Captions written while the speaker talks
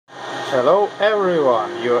Hello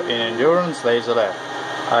everyone, you're in Endurance Laser Lab.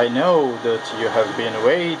 I know that you have been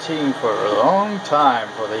waiting for a long time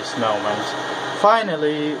for this moment.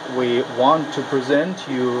 Finally, we want to present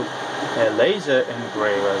you a laser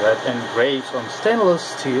engraver that engraves on stainless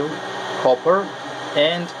steel, copper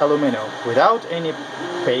and aluminum without any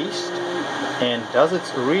paste, and does it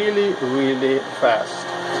really fast.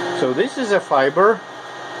 So this is a fiber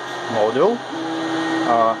module,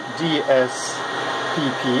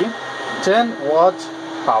 DSPP, 10 watt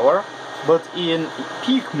power, but in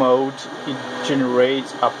peak mode it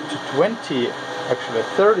generates up to 30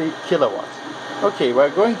 kilowatts. Okay,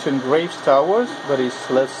 we're going to engrave Star Wars, that is,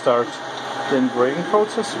 let's start the engraving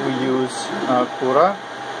process. We use Cura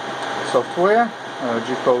software,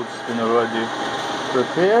 G-code's been already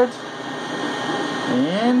prepared,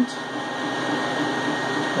 and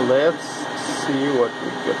let's see what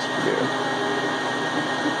we get here.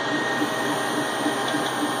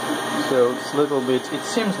 So it's a little bit, it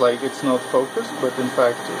seems like it's not focused, but in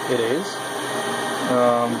fact it is.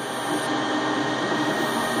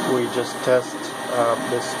 We just test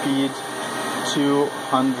the speed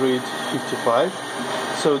 255.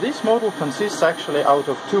 So this model consists actually out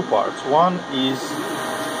of two parts. One is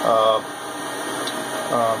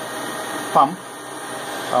pump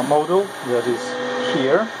module that is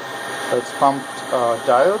here. That's pumped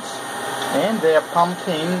diodes, and they are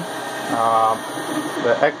pumping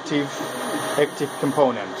the active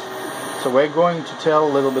component. So we're going to tell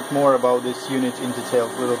a little bit more about this unit in detail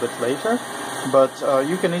a little bit later, but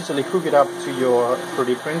you can easily hook it up to your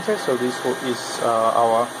 3D printer. So this is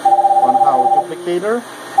our on-how duplicator,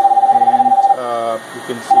 and you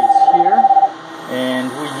can see it's here,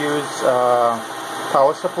 and we use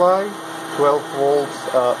power supply, 12 volts,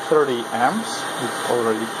 30 amps. It's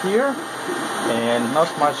already here, and not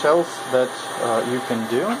much else that you can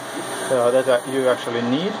do, that you actually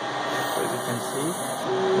need. So you can see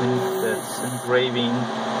that's engraving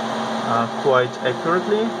quite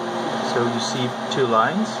accurately. So you see two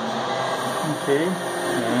lines. Okay,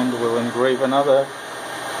 and we'll engrave another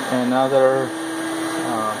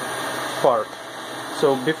part.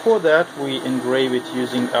 So before that, we engrave it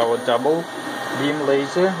using our double beam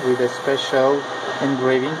laser with a special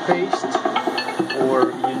engraving paste,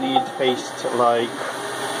 or you need paste like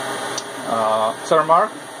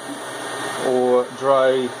Thermark or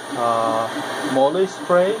dry moly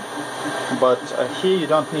spray, but here you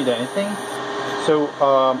don't need anything. So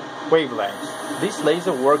wavelengths. This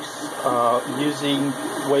laser works using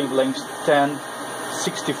wavelengths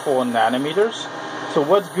 1064 nanometers. So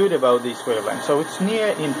what's good about this wavelength? So it's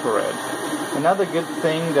near infrared. Another good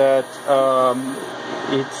thing that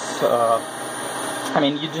I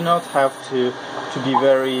mean, you do not have to be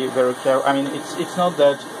very careful. I mean, it's not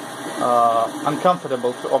that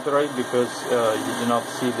uncomfortable to operate, because you do not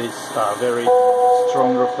see this very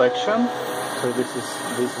strong reflection. So this is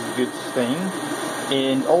a good thing.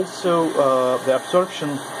 And also the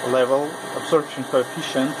absorption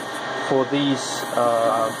coefficient for these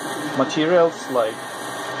materials like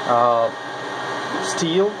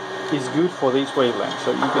steel is good for this wavelength.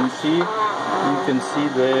 So you can see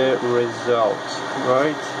the result,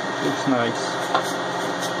 right? It's nice.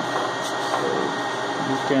 So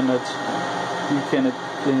you cannot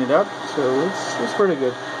clean it up. So it's pretty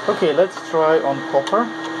good. Okay, let's try on copper,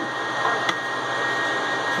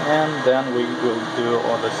 and then we will do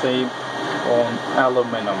all the same on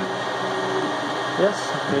aluminum. Yes.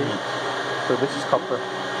 Okay. So this is copper.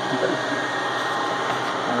 Okay.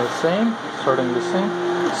 And the same, starting the same.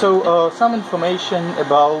 So some information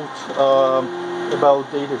about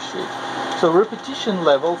datasheet. So repetition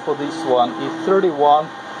level for this one is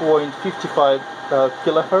 31.55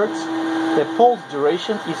 kilohertz. The pulse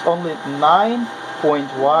duration is only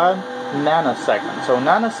 9.1 nanoseconds. So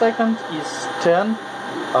nanosecond is 10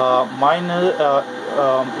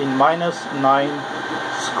 minus 9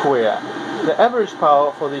 square. The average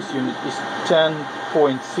power for this unit is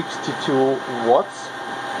 10.62 watts.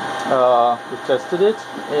 We tested it,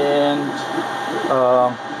 and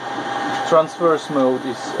transverse mode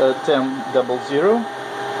is 1000.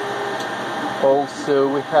 Also,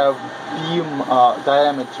 we have beam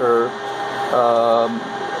diameter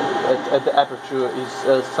at the aperture is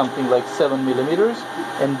something like 7 millimeters,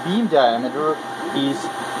 and beam diameter is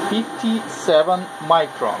 57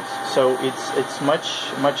 microns. So it's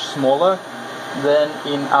much smaller than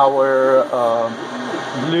in our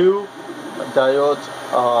blue diode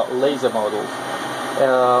laser model.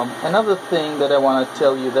 Another thing that I want to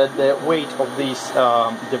tell you, that the weight of this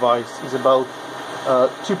device is about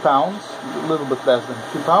 2 pounds, a little bit less than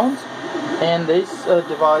 2 pounds, and this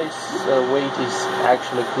device weight is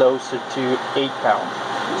actually closer to 8 pounds.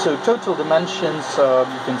 So total dimensions,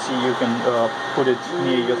 you can see you can put it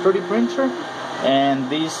near your 3D printer, and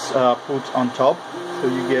this put on top, so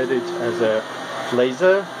you get it as a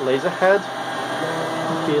laser head.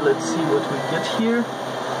 Okay, let's see what we get here.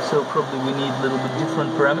 So probably we need a little bit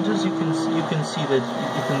different parameters. You can see that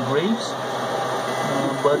it engraves,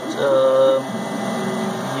 but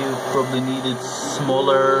you probably needed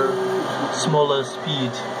smaller speed,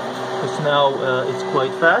 because now it's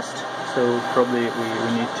quite fast. So probably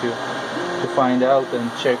we need to find out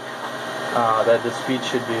and check that the speed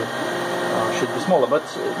should be smaller. But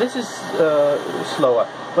this is slower.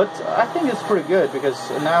 But I think it's pretty good, because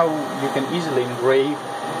now you can easily engrave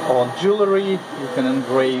on jewelry. You can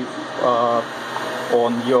engrave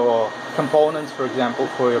on your components, for example,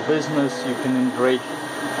 for your business. You can engrave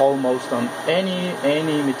almost on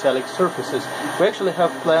any metallic surfaces. We actually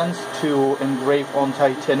have plans to engrave on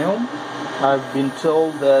titanium. I've been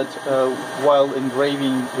told that while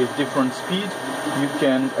engraving with different speed, you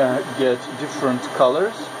can get different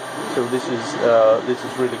colors. So this is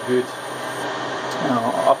really good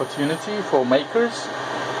opportunity for makers.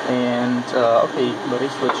 And okay,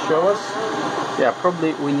 Boris, let's show us. Yeah,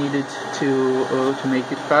 probably we needed to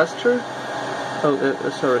make it faster. Oh,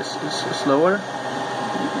 sorry, slower.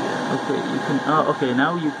 Okay, you can. Okay,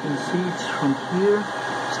 now you can see it from here.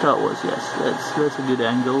 Star Wars. Yes, that's a good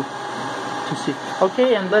angle to see.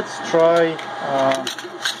 Okay, and let's try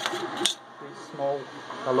this small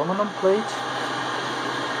aluminum plate.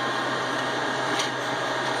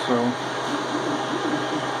 So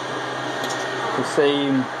the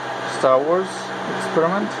same Star Wars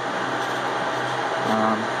experiment.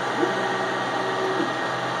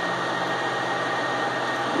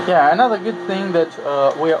 Yeah, another good thing that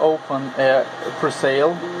we are open a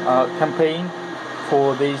pre-sale campaign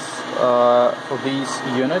for this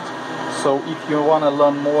unit. So if you want to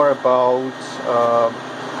learn more about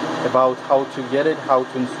how to get it, how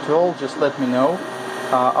to install, just let me know.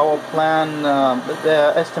 Our plan,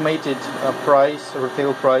 the estimated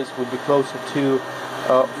retail price would be closer to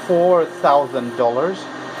 $4,000.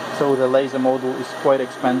 So the laser module is quite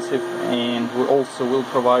expensive, and we also will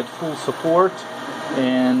provide full support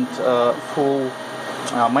and full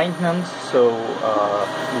maintenance. So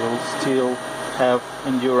you'll still have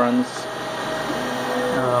endurance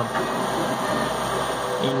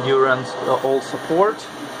all support.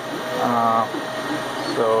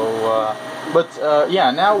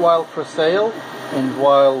 Yeah, now while for sale, and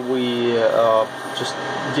while we just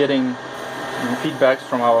getting feedbacks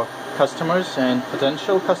from our customers and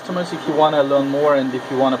potential customers, if you want to learn more and if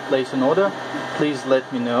you want to place an order, please let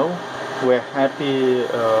me know. We're happy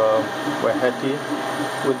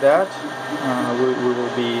with that. We will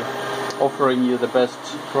be offering you the best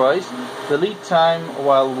price. The lead time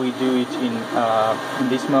while we do it in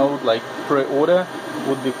this mode, like pre-order,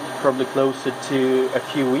 would be probably closer to a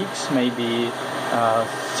few weeks, maybe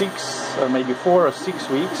 6 or maybe 4 or 6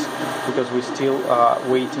 weeks, because we're still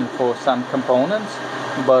waiting for some components.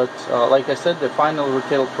 But like I said, the final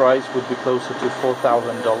retail price would be closer to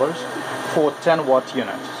 $4,000 for 10-watt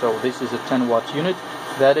unit. So this is a 10-watt unit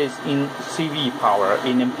that is in CV power.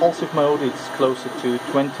 In impulsive mode, it's closer to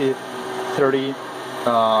 20-30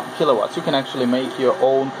 kilowatts. You can actually make your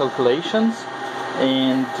own calculations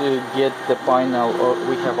and get the final.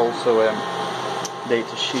 We have also a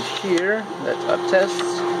data sheet here that are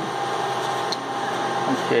tests.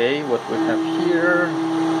 Okay, what we have here,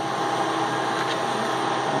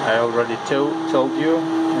 I already told you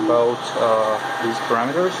about these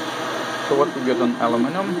parameters. So what we got on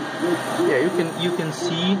aluminum? Yeah, you can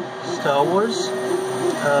see Star Wars.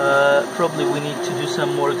 Probably we need to do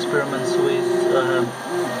some more experiments with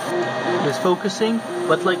focusing.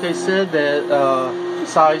 But like I said, the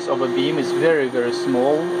size of a beam is very, very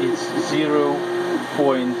small. It's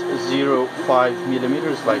 0.05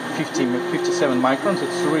 millimeters, like 57 microns.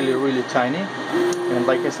 It's really, really tiny. And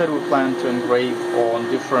like I said, we plan to engrave on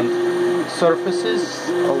different surfaces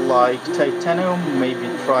like titanium, maybe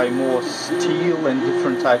try more steel and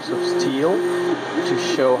different types of steel to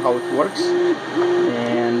show how it works.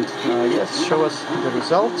 And yes, show us the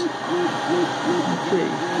result. Okay,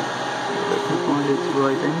 let me find it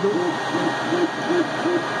right angle.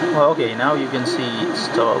 Well, okay, now you can see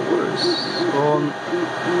Star Wars on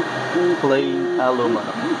plain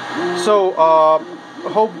aluminum. So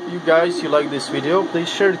hope you guys like this video. Please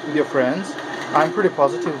share it with your friends. I'm pretty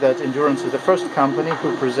positive that Endurance is the first company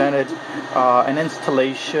who presented an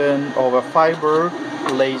installation of a fiber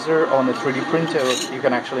laser on a 3D printer. You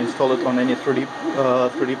can actually install it on any 3D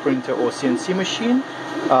printer or CNC machine.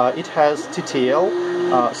 It has TTL,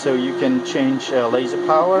 so you can change laser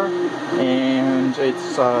power, and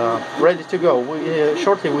it's ready to go.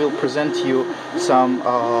 Shortly we'll present you some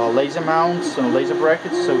laser mounts and laser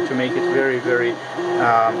brackets, so to make it very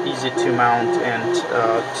easy to mount and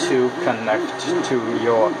to connect to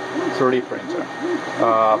your 3D printer.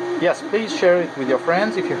 Yes, please share it with your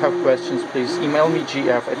friends. If you have questions, please email me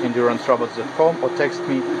gf@endurancerobots.com or text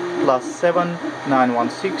me +7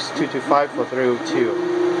 916 225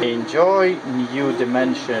 4302. Enjoy new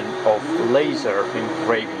dimension of laser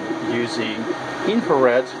engraving using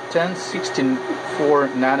infrared 1064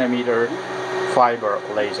 nanometer fiber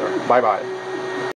laser. Bye bye.